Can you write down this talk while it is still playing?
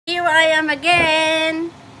I am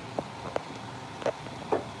again.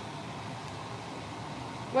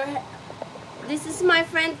 This is my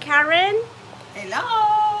friend Karen.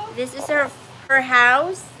 Hello. This is her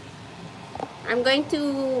house. I'm going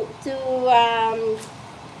to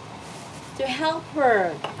help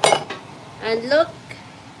her. And look,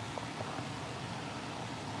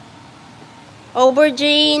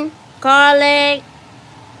 aubergine, garlic,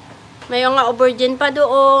 may mga aubergine pa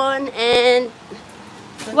doon, and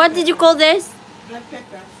what did you call this? Black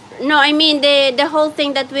pepper. No, I mean the whole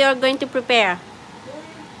thing that we are going to prepare.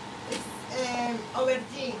 It's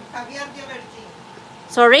aubergine, caviar de aubergine.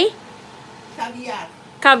 Sorry? Caviar.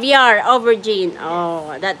 Caviar, aubergine.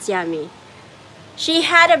 Oh, that's yummy. She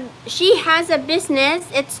has a business.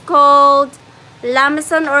 It's called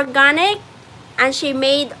Lamson Organic, and she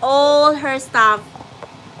made all her stuff.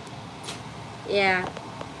 Yeah.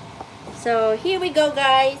 So here we go,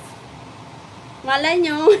 guys. Malay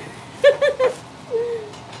nyo.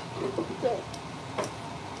 So,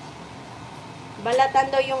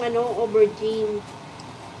 balatan daw yung aubergine.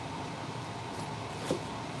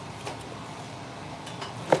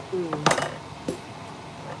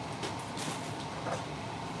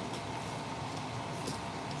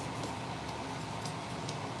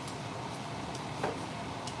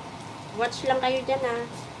 Watch lang kayo dyan, ah.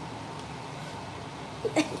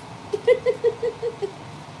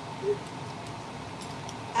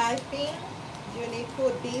 I think you need to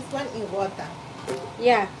put this one in water.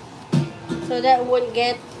 Yeah. So that won't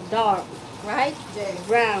get dark, right? Yes.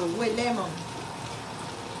 Brown. With lemon.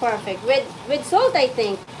 Perfect. With salt, I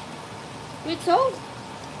think. With salt.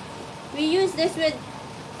 We use this with.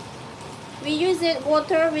 We use it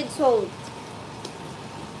water with salt.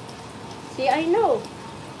 See, I know.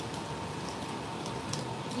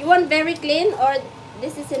 You want very clean or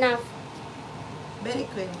this is enough? Very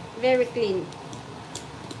clean. Very clean.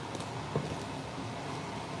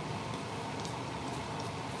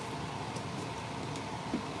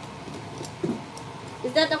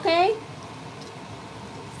 Is that okay?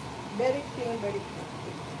 Very clean, very clean.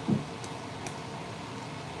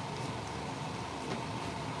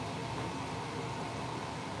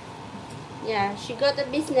 Yeah, she got a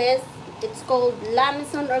business. It's called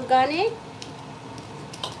Lamson Organic.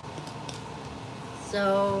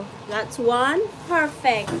 So that's one.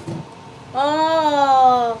 Perfect.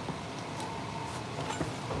 Oh,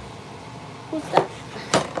 who's that?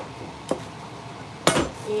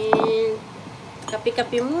 And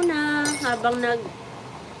kapi-kapi muna habang nag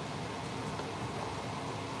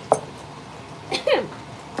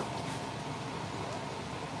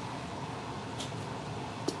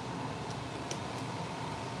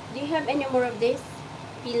Do you have any more of this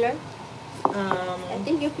peeler? I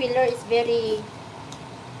think your peeler is very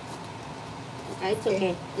it's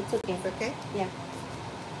okay. It's okay. It's okay? Yeah.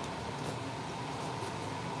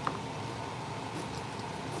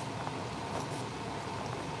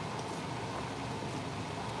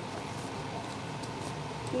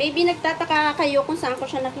 Maybe nagtataka kayo kung saan ko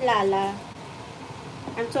siya nakilala.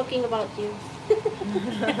 I'm talking about you.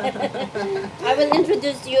 I will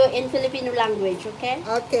introduce you in Filipino language, okay?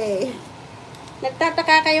 Okay.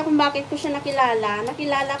 Nagtataka kayo kung bakit ko siya nakilala.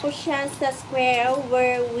 Nakilala ko siya sa square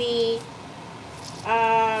where we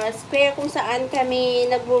square kung saan kami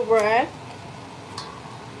nagwo-work.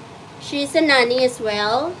 She's a nanny as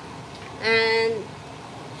well. And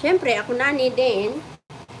syempre, ako nanny din.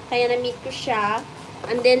 Kaya na-meet ko siya.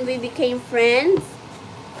 And then we became friends.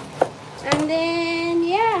 And then,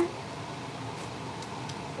 yeah.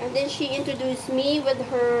 And then she introduced me with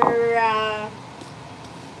her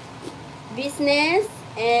business.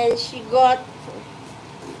 And she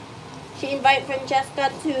invited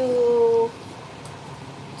Francesca to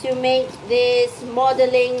make this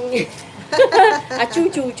modeling a choo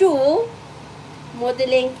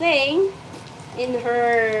modeling thing in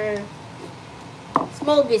her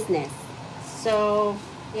small business. So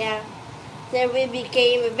yeah, then we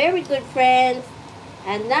became very good friends,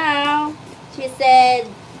 and now she said,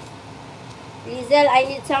 Lizel, I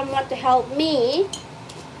need someone to help me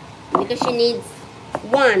because she needs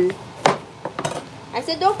one. I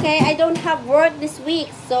said, okay, I don't have work this week,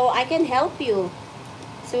 so I can help you.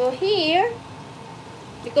 So here,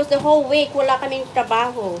 because the whole week wala kaming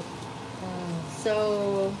trabaho.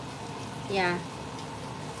 So, yeah.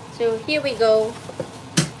 So here we go.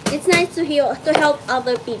 It's nice to help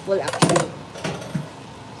other people actually.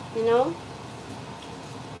 You know?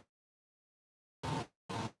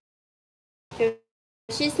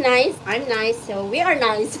 She's nice, I'm nice, so we are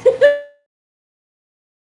nice.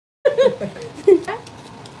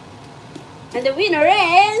 And the winner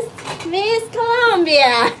is Miss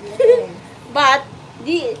Colombia. Yes. But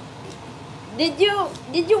Did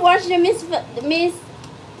you watch the Miss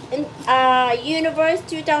Universe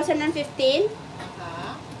 2015?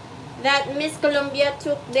 Uh-huh. That Miss Colombia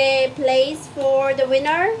took the place for the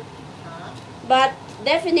winner, Uh-huh. but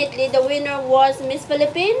definitely the winner was Miss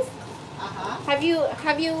Philippines. Uh-huh. Have you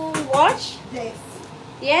watched? Yes.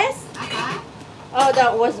 Yes? Uh-huh. Oh,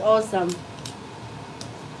 that was awesome.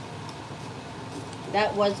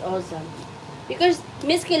 That was awesome. Because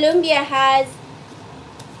Miss Colombia has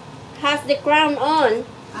the crown on,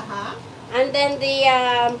 Uh-huh. and then the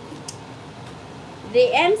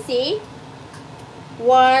MC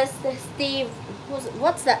was Steve.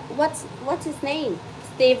 What's that? What's his name?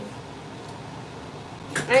 Steve.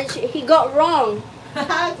 And he got wrong.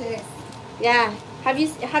 Yes. Yeah. Have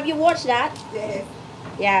you watched that? Yes.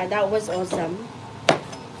 Yeah, that was awesome.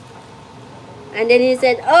 And then he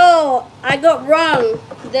said, "Oh, I got wrong.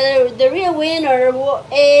 The real winner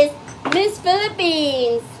is Miss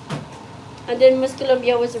Philippines." And then Miss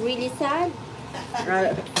Colombia was really sad.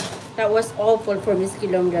 That was awful for Miss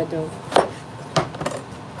Colombia though.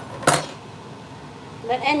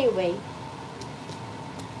 But anyway.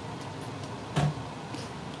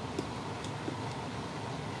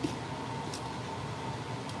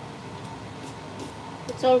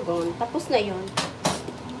 It's all gone. Tapos na yun.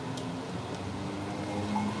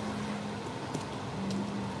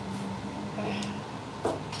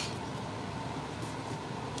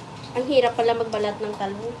 Ang hirap pala magbalat ng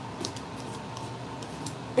talong.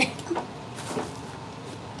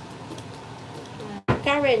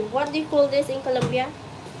 Karen, what do you call this in Colombia?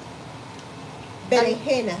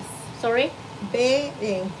 Berenjenas. Sorry?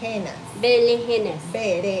 Berenjenas. Berenjenas.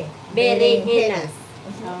 Berenjenas.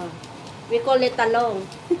 Oh. We call it talong.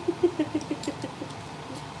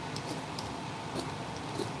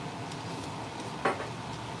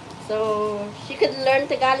 So, she could learn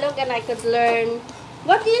Tagalog and I could learn...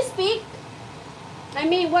 What do you speak? I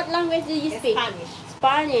mean, what language do you speak? Spanish.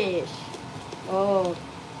 Spanish. Oh.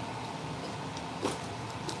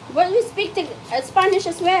 Well, we speak Spanish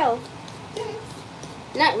as well. Yes.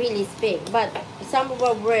 Not really speak, but some of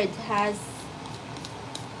our words has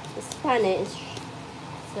Spanish.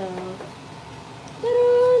 So,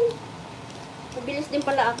 taron! Mabilis din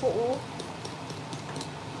pala ako, oh.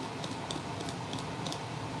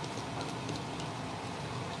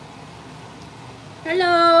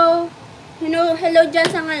 Hello! Hello dyan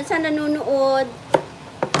sa nanonood.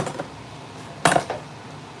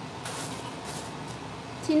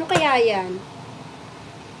 Sino kaya yan?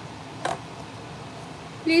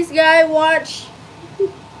 Please guys, watch.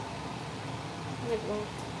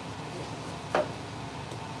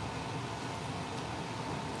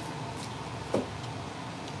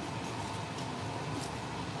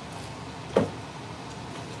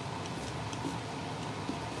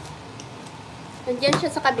 Nandiyan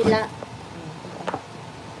siya sa kabila.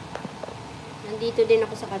 Nandito din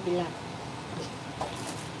ako sa kabila.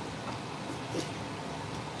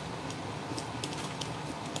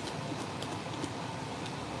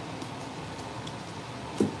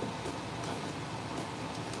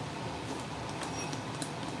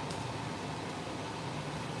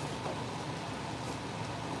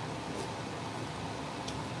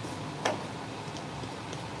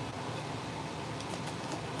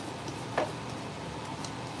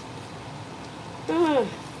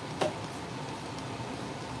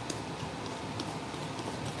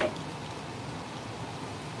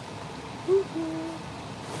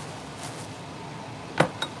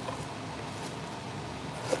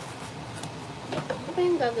 Ano ba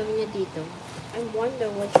yung gagawin niya dito? I wonder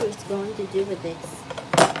what she's going to do with this.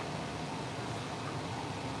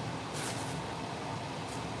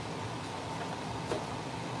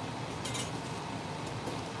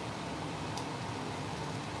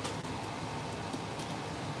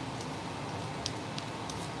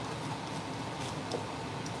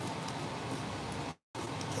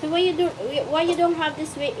 So why you don't have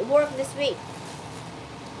this week work this week?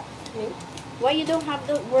 Why you don't have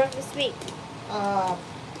the work this week?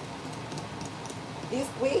 This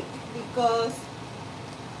week because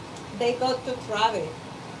they got to travel.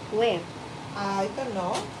 Where? I don't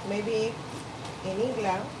know. Maybe in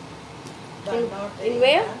England. But not in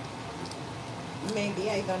where? England. Maybe,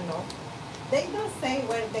 I don't know. They don't say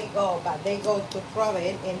where they go, but they go to travel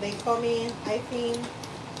and they come in, I think,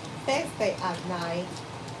 Thursday at night.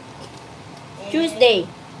 And Tuesday.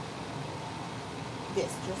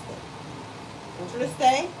 Yes, Tuesday.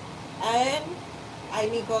 Tuesday, and I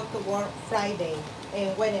need go to work Friday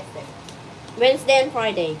and Wednesday. Wednesday and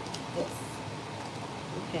Friday. Yes.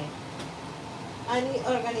 Okay. I need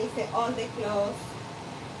organize all the clothes,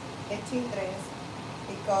 the children,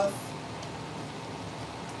 because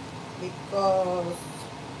because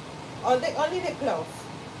only the clothes.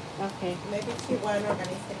 Okay. Maybe she want to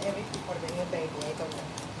organize everything for the new baby. I don't know.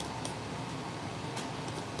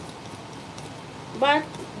 But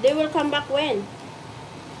they will come back when?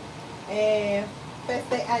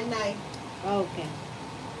 Thursday at night. Okay.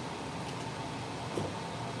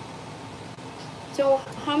 So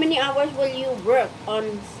how many hours will you work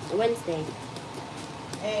on Wednesday?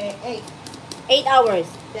 8. 8 hours.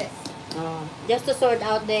 Yes. Just to sort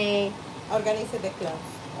out the. Organize the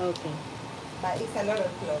clothes. Okay. But it's a lot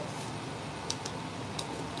of clothes.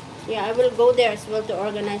 Yeah, I will go there as well to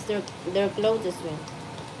organize their clothes as well.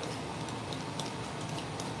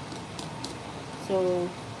 So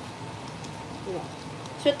yeah.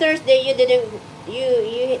 So Thursday you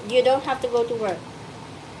don't have to go to work.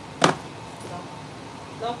 No.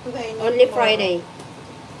 Not today. Not Only tomorrow. Friday.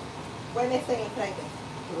 Wednesday and Friday.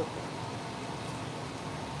 Okay.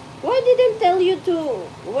 Why didn't tell you to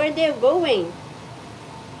where they're going?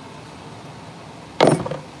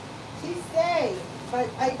 She said, but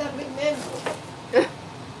I don't remember.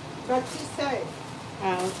 But she said.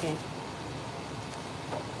 Okay.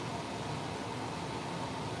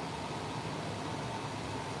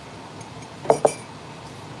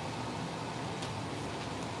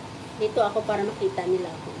 Dito ako para makita nila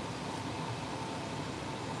ako.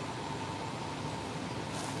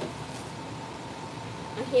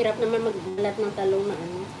 Ang hirap naman magbalat ng talong na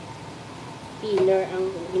peeler ang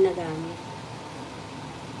ginagamit.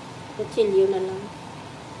 Kutsilyo na lang.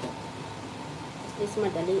 At least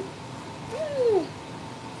madali.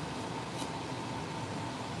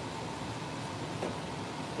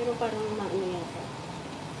 Pero parang maano yata.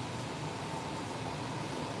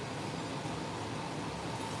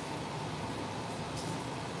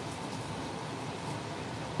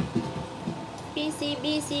 Busy,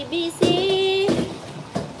 busy, busy.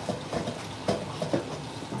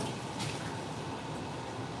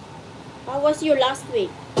 How was your last week?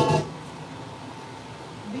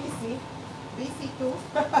 Busy. Busy too.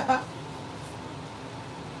 I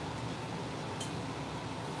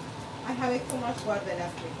had too much water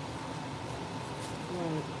last week.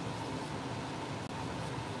 Right.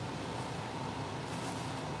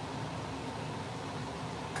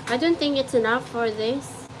 I don't think it's enough for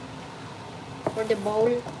this. For the bowl.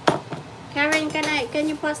 Karen, can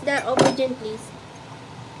you pass that aubergine, please?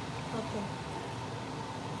 Okay.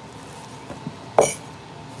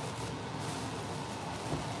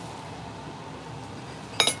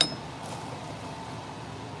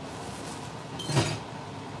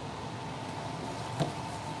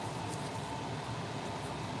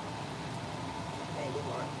 Maybe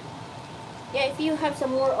more. Yeah, if you have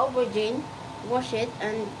some more aubergine, wash it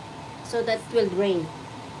and so that it will drain.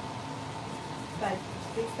 But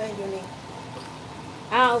this time you need.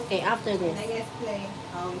 Ah, okay, after And this. I explain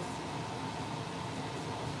how it's.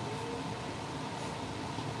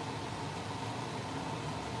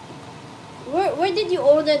 Where did you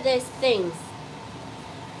order these things?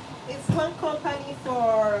 It's one company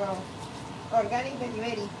for organic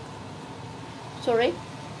delivery. Sorry?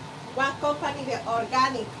 One company, the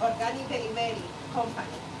organic delivery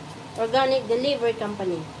company. Organic delivery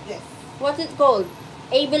company. Yes. What's it called?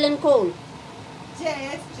 Abel and Cole.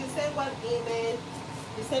 Yes, you send one email,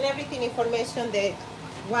 you send everything information that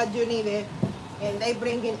what you needed, and they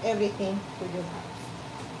bring in everything to your house.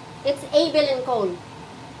 It's Abel and Cole.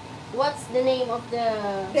 What's the name of the...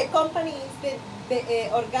 The company is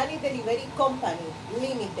the Organic Delivery Company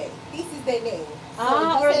Limited. This is the name. So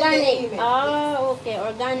you send the organic. email. Ah, okay.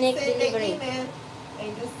 Organic You send delivery. the email and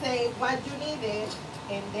you say what you needed,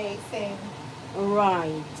 and they send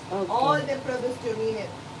Right. Okay. all the products you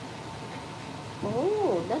needed.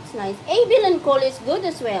 Oh, that's nice. Abel and Cole is good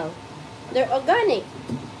as well. They're organic.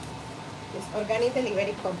 It's Organic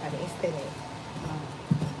Delivery Company is the name.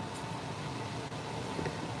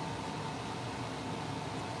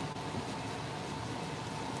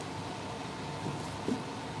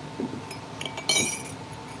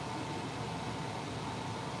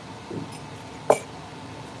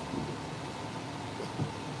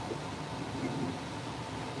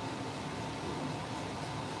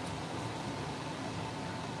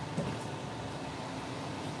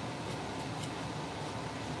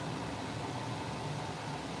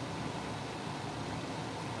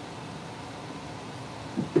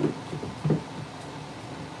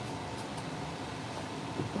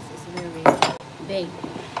 This is very big.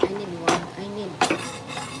 I need one. I need...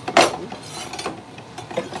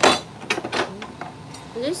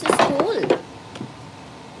 This is cool.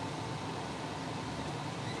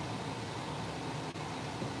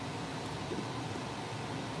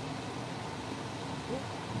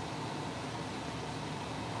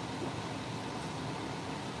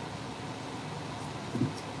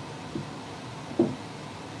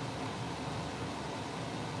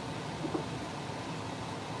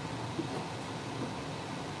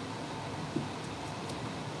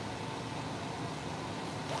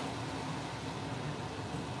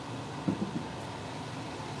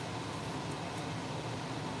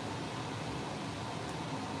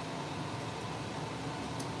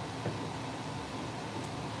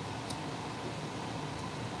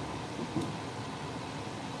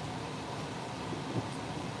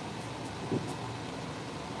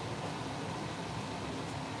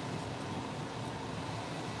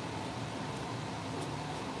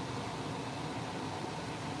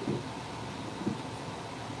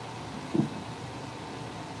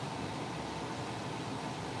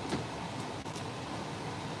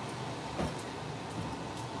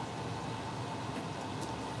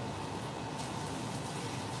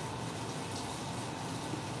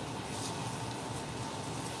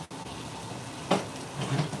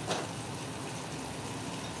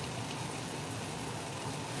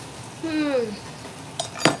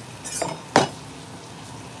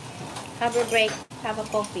 Have a break. Have a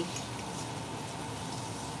coffee.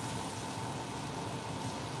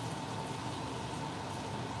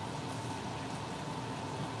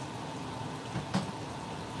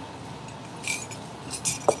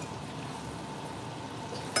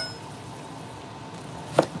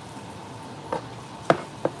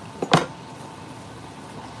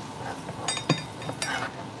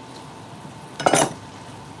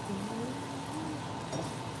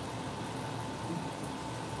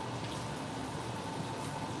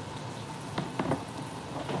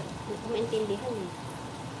 Hindi ko maintindihan eh.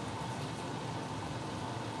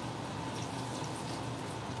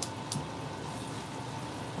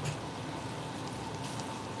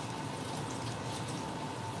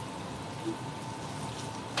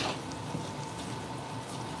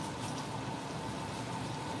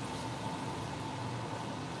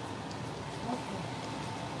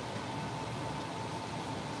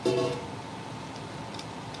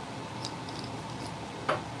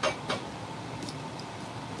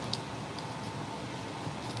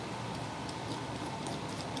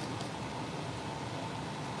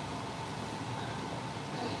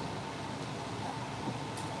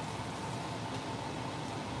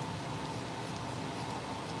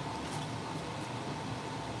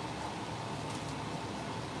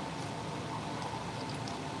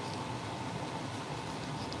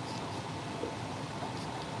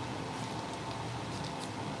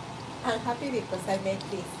 I'm happy because I made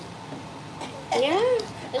this. Yeah,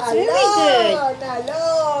 it's very good.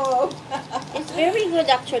 Hello. It's very good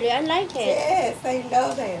actually. I like it. Yes, I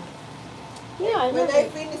love it. Yeah, I When love I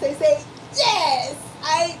it. finish, I say, yes,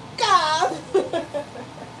 I come.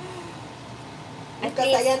 At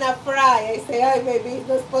Because I least, am afraid. I say, oh, maybe it's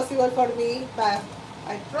not possible for me, but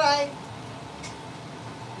I try.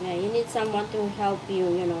 yeah, you need someone to help you,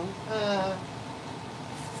 you know.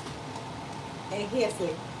 And here's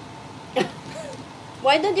it.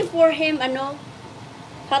 Why don't you pour him,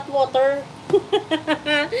 hot water?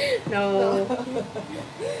 No,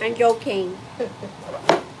 I'm joking.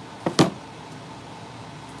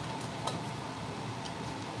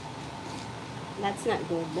 That's not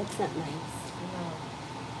good. That's not nice.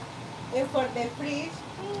 No. And for the fridge,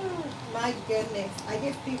 my goodness, I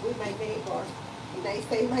just speak with my neighbor. And I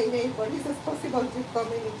say, my neighbor, is it possible to come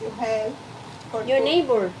in and to help? For Your put-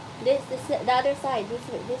 neighbor, this, the other side,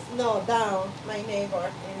 this. No, down, my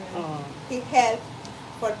neighbor. And Oh, he helped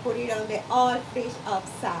for putting on the all fridge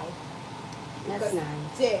upside. that's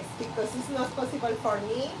nice. Yes, because it's not possible for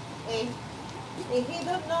me. And he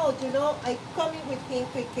don't know, I coming with him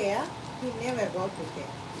to IKEA. He never go to IKEA.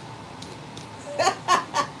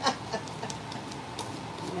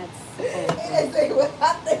 That's And I awful. say, what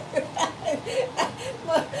happened?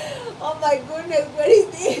 Oh my goodness, what is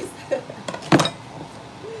this?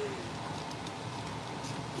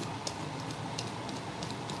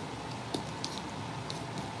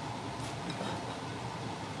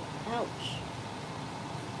 Ouch.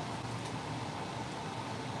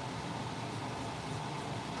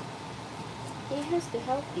 He has to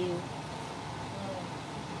help you.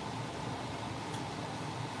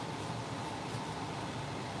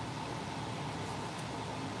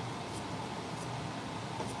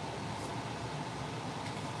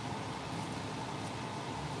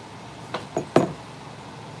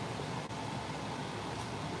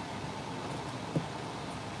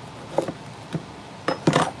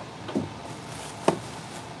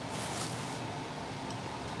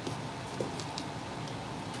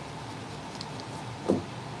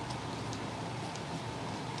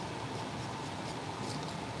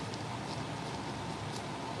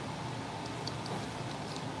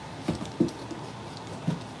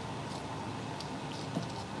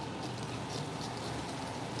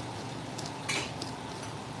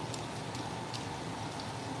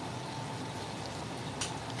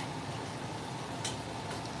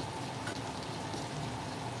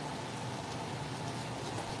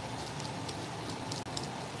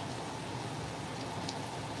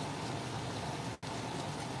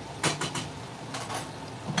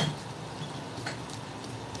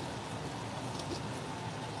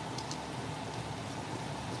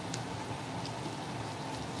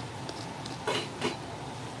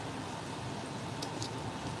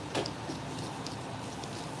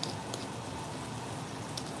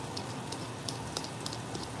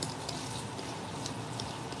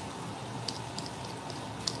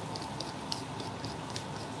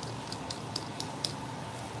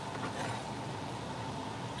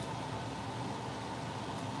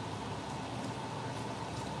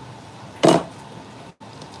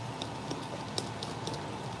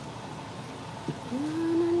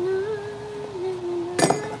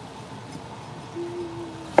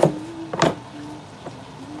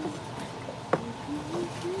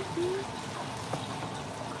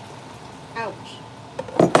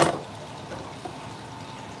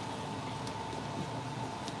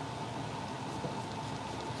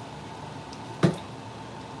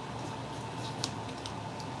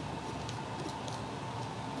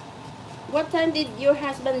 What time did your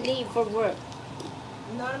husband leave for work?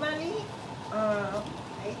 Normally,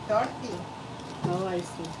 8:30. Oh, I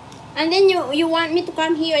see. And then you want me to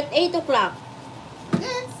come here at 8 o'clock?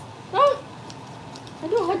 Yes. Oh, I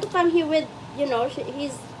don't want to come here with, you know,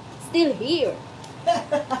 he's still here.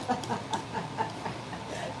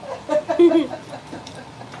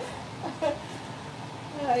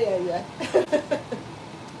 Ay, ay, ay.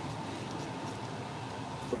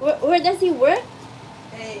 Where does he work?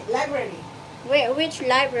 Library. Which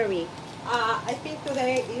library? I think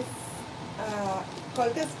today is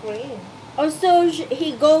called the screen. Oh, so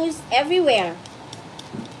he goes everywhere.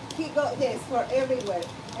 He go yes for everywhere.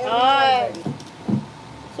 Every Oh. library.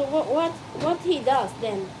 So what he does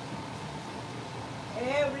then?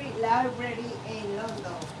 Every library in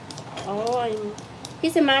London. Oh,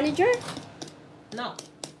 he's a manager? No.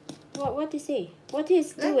 What is he? What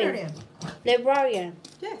he's doing? Librarian. Librarian.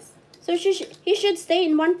 Yes. So he should stay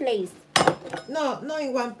in one place. No, not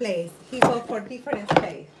in one place. He go for different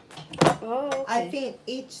space. Oh, okay. I think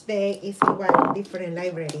each day is in one different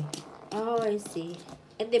library. Oh, I see.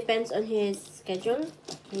 It depends on his schedule,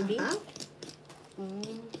 maybe.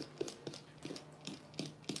 Mm.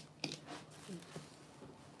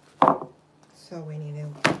 So we need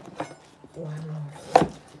one more.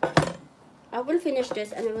 I will finish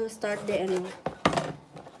this and I will start the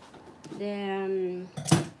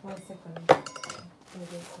 1 second.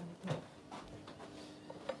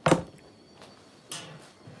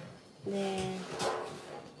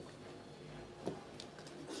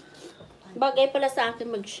 bagay pala sa akin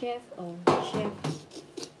mag-chef. Oh,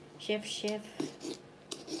 chef.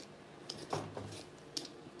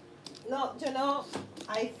 No, you know,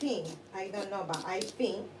 I don't know, but I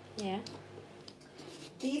think Yeah.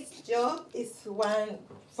 this job is one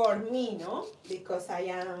for me, no? Because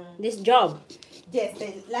I am... This job. Yes,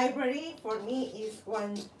 the library for me is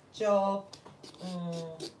one job,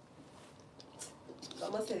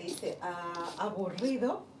 ¿cómo se dice?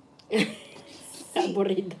 Aburrido. Sí.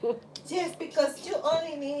 Aburrido. Yes, because you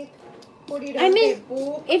only need put it I on mean, the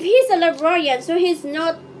book. if he's a librarian, so he's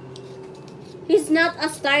not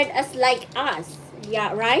as tired as like us.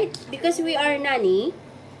 Yeah, right? Because we are nanny.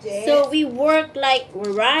 Yes. So we work like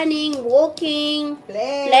we're running, walking,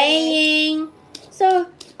 playing.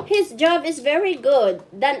 So his job is very good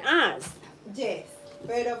than us. Yes,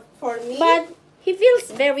 but for me... But he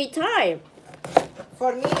feels very tired.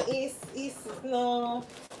 For me, is no...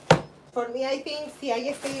 For me, I think si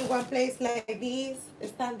I stay in one place like this,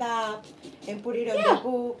 stand up and put it on the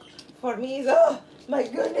book, for me, oh my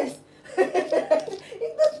goodness,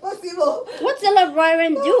 it's not possible. What's a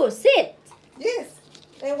librarian do? Sit. Yes,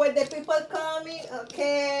 and when the people come in,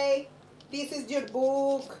 okay, this is your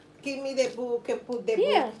book, give me the book and put the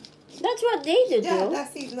Yeah, book. that's what they do. Yeah,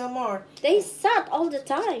 that's it, no more. They sat all the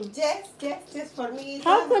time. Yes, for me.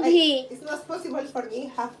 How could he? It's not possible for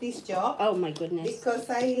me have this job. Oh my goodness. Because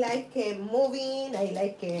I like moving, I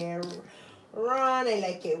like run, I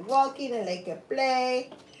like walking, I like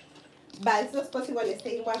play. But it's not possible to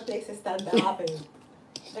stay in one place and stand up and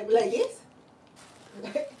like this.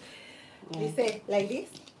 You say like this?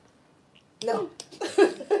 No.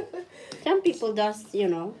 Some people does, you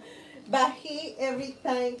know. But he every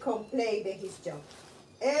time complain that his job.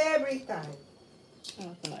 Every time.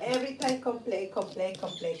 Oh, God. Every time complain.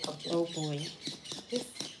 Oh boy. Yes.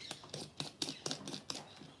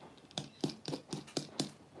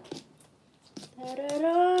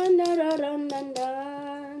 Da-da-dun, da-da-dun, dun,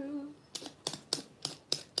 dun.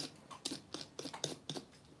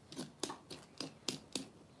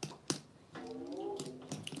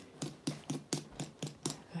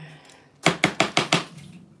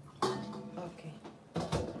 Okay.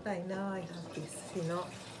 Right now I have this, you know,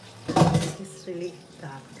 it's really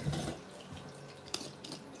dark.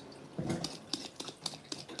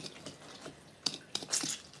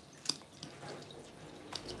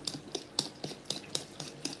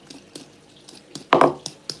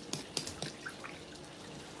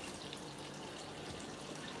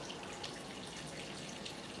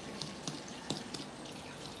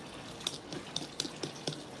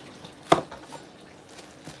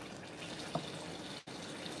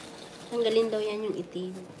 Tanggalin daw yan yung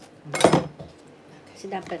itim. Kasi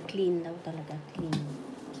dapat clean daw talaga. Clean.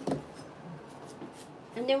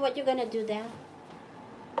 And then what you gonna do there?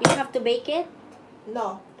 You have to bake it?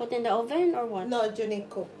 No, Put in the oven or what? no, you need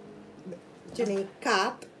cook. You need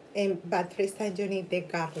cut, but first time you need the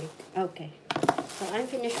garlic. Okay. So I'm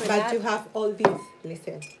finished with But that. you have all this,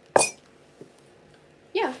 listen.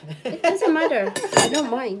 Yeah, it doesn't matter. I don't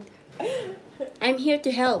mind. I'm here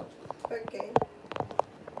to help. Okay.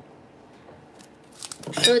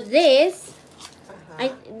 So this,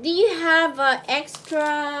 Do you have a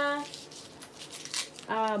extra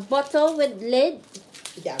bottle with lid?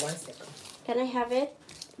 Yeah, 1 second. Can I have it?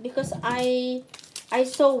 Because I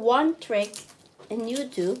saw one trick in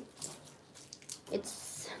YouTube.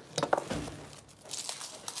 It's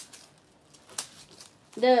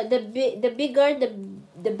the bigger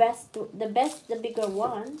the best, the bigger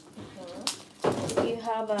one. You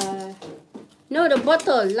have a the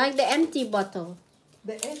bottle, like the empty bottle.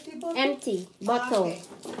 The empty bottle? Empty bottle. Okay.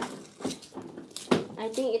 I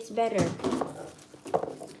think it's better.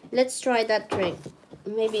 Let's try that trick.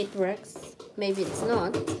 Maybe it works. Maybe it's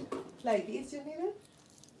not. Like this you need it?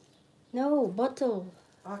 No, bottle.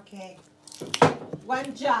 Okay.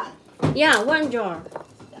 1 jar. Yeah, 1 jar.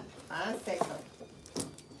 Yeah. 1 second.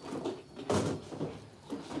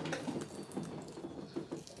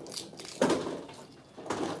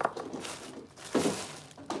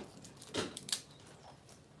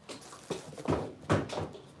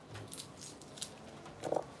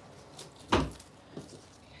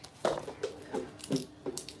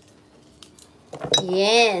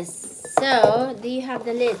 Yes. So, do you have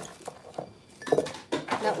the lid?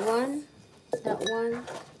 That one. That one.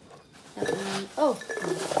 That one. Oh.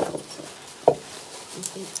 I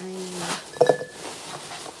think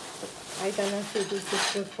I don't know if this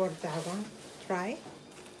is good for that one. Try.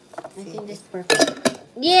 I think this is perfect.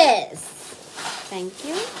 Yes. Thank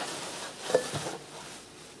you.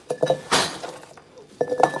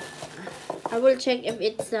 I will check if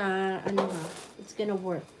it's it's gonna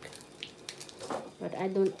work. But I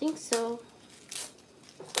don't think so.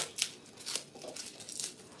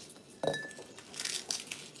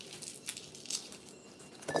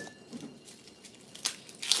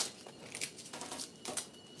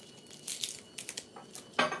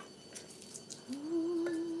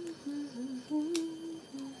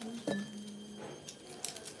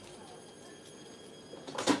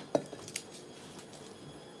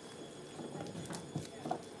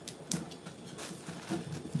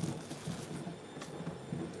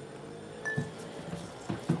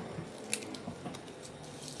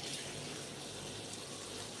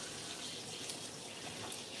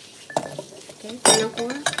 Okay, tingnan ko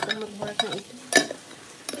nga kung mag-work na ito.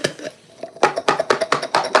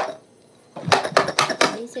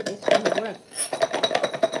 They said it's gonna work.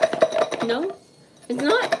 No? It's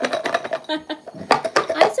not?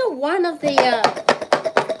 I saw one of the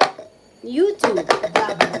YouTube.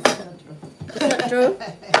 Yeah, but it's not true. It's not true? No,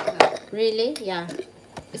 Really? Yeah.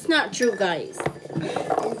 It's not true, guys.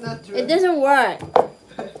 it's not true. It doesn't work.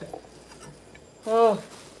 Oh,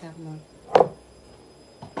 come on.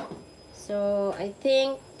 So I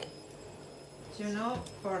think You know,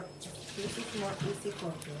 for this is more easy for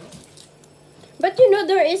you. but you know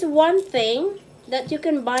there is one thing that you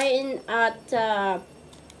can buy in at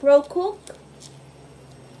ProCook.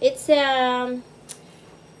 It's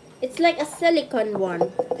like a silicone one.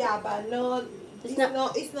 Yeah, but no, It's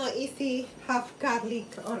it's not easy have garlic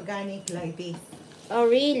organic like this. Oh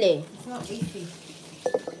really? It's not easy.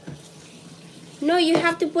 No, you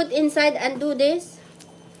have to put inside and do this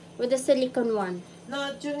with the silicone one. No,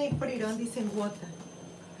 you need put it on this in water.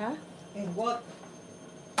 Huh? In water.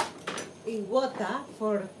 In water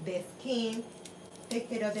for the skin. Take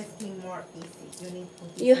care of the skin more easy. You need to put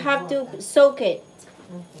this You in have water. to soak it.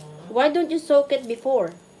 Mhm. Why don't you soak it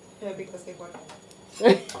before? Yeah, because it works.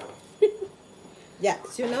 Yeah,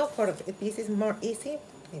 so you know, for this is more easy.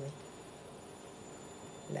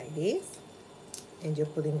 Like this, and you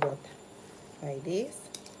put in water. Like this.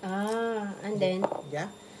 And then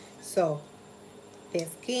Yeah. So the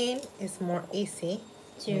skin is more easy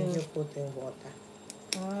when to you put in water.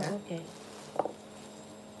 Yeah. okay.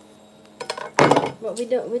 But we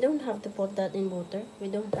don't have to put that in water. We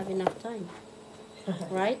don't have enough time.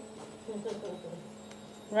 Right?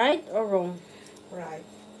 Right or wrong? Right.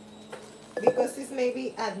 Because it's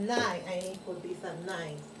maybe at 9. I need to put this at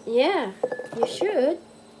 9. Yeah, you should.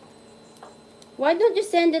 Why don't you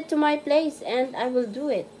send it to my place and I will do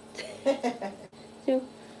it? So,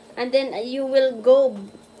 and then you will go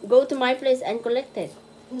to my place and collect it.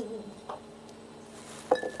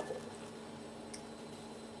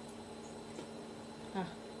 Ah.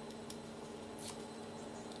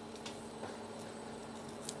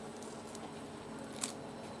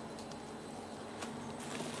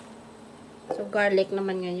 So garlic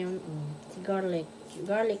naman ngayon. Si garlic.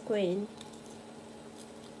 Garlic queen.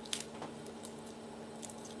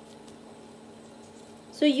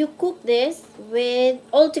 So you cook this with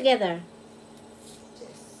all together.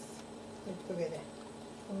 Yes. Put together.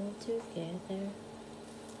 All together.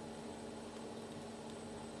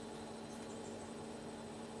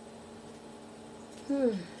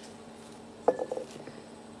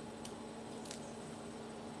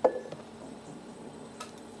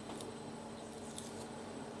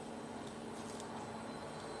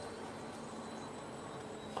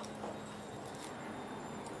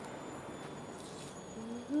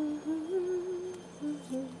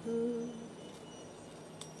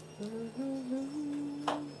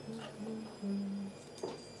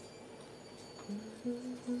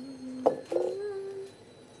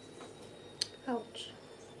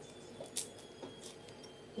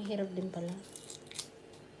 Mahirap din pala.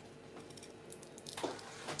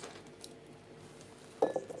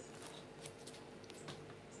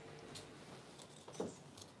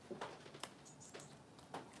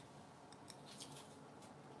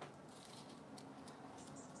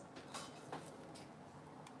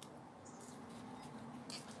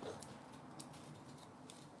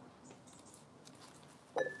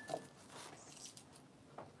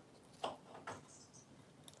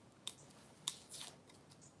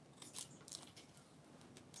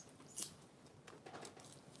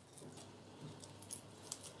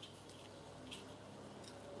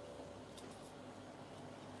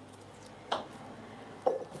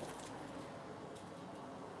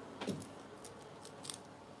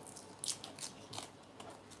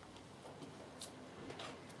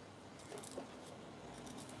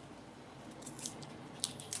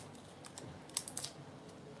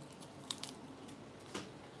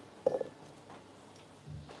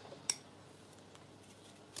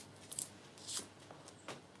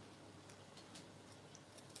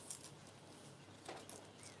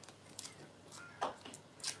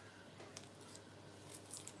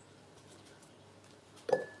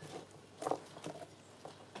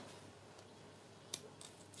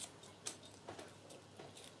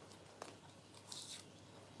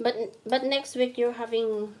 But next week you're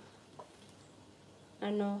having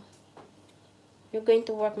ano, you're going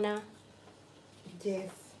to work now. Yes.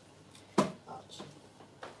 Ouch.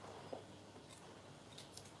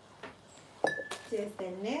 Yes,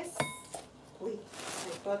 the next week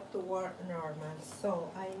I got to work normal,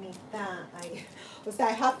 so I need time. Because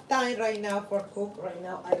I have time right now for cook. Right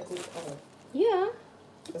now I cook all. Yeah.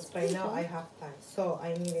 Because right now I have time, so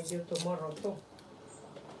I needed you tomorrow too.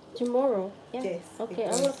 Tomorrow? Yeah. Yes. Okay,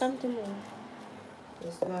 I will come tomorrow.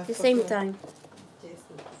 It's not The same time. Just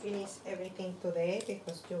finish everything today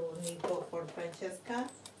because you need to go for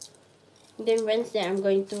Francesca. Then Wednesday I'm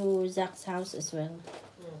going to Zach's house as well.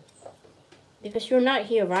 Mm. Because you're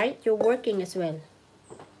not here, right? You're working as well.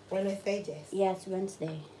 Wednesday, yes. Yes,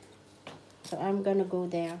 Wednesday. So I'm gonna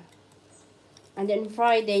go there. And then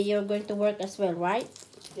Friday you're going to work as well, right?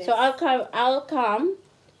 Yes. So I'll come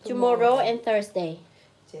tomorrow and Thursday.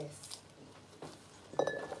 Yes.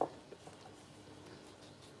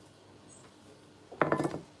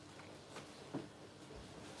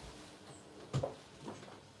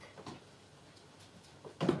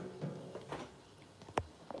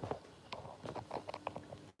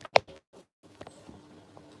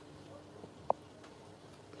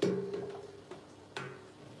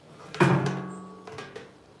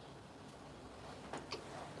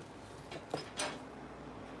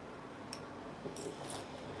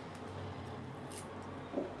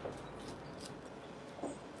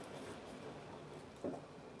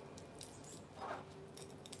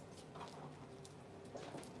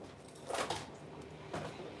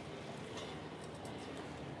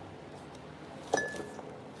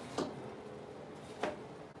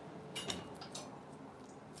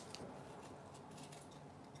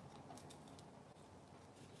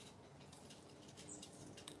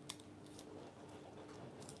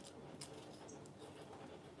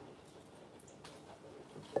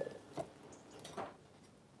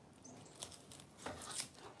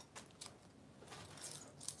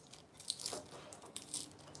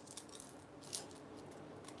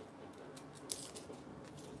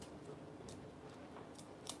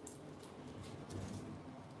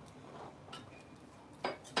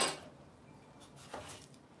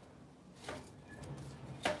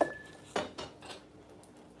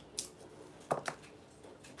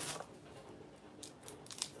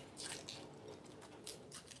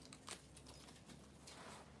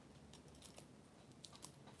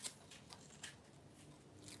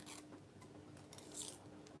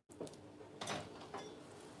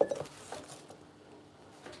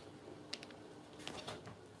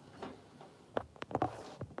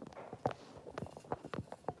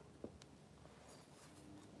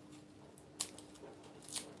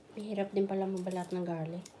 Mahirap din pala mabalat ng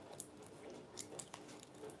garlic.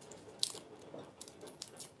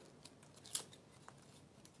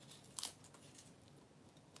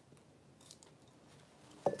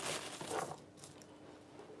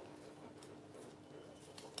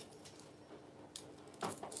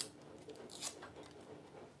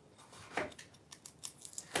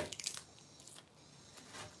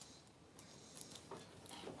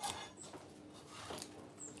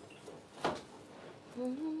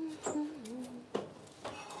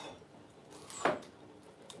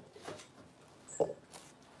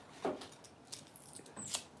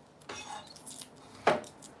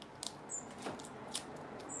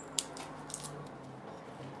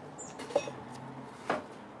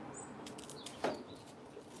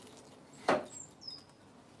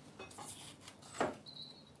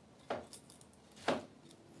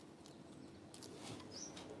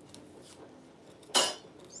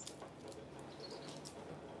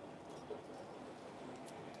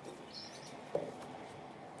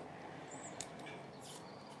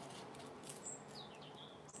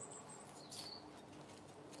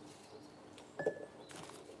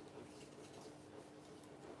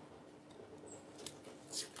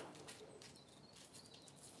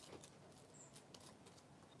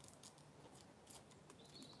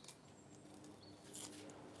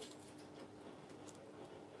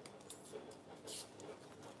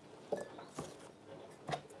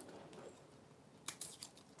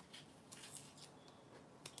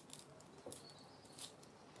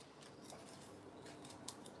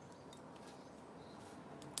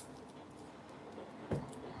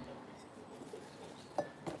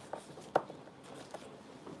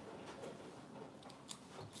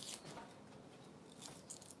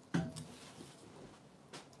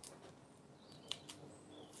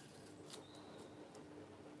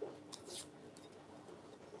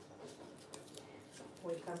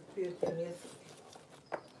 we can put the music.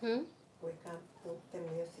 Hmm? We can put the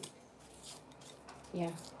music.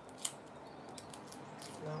 Yeah.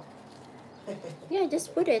 No. Yeah,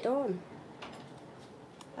 just put it on.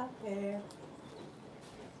 Okay.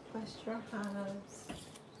 Wash your hands.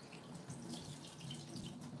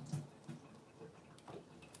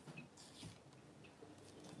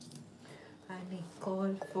 I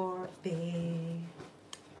Nicole for the.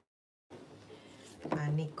 I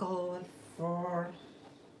Nicole for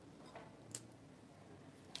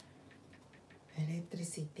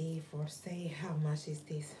electricity for say how much is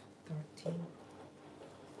this? 13.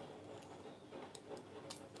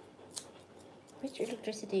 Which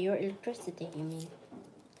electricity? Your electricity, you mean?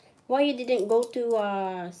 Why you didn't go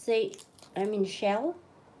to Shell?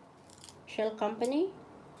 Shell company?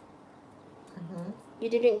 Mm-hmm. You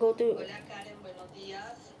didn't go to... Hola Karen, buenos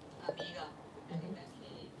días, amiga. Karina,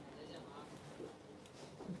 que te llamaba.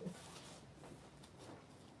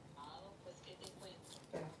 Pues, ¿qué te cuento?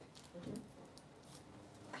 Espérate. Ujú.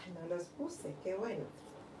 Ay, no los puse, qué bueno.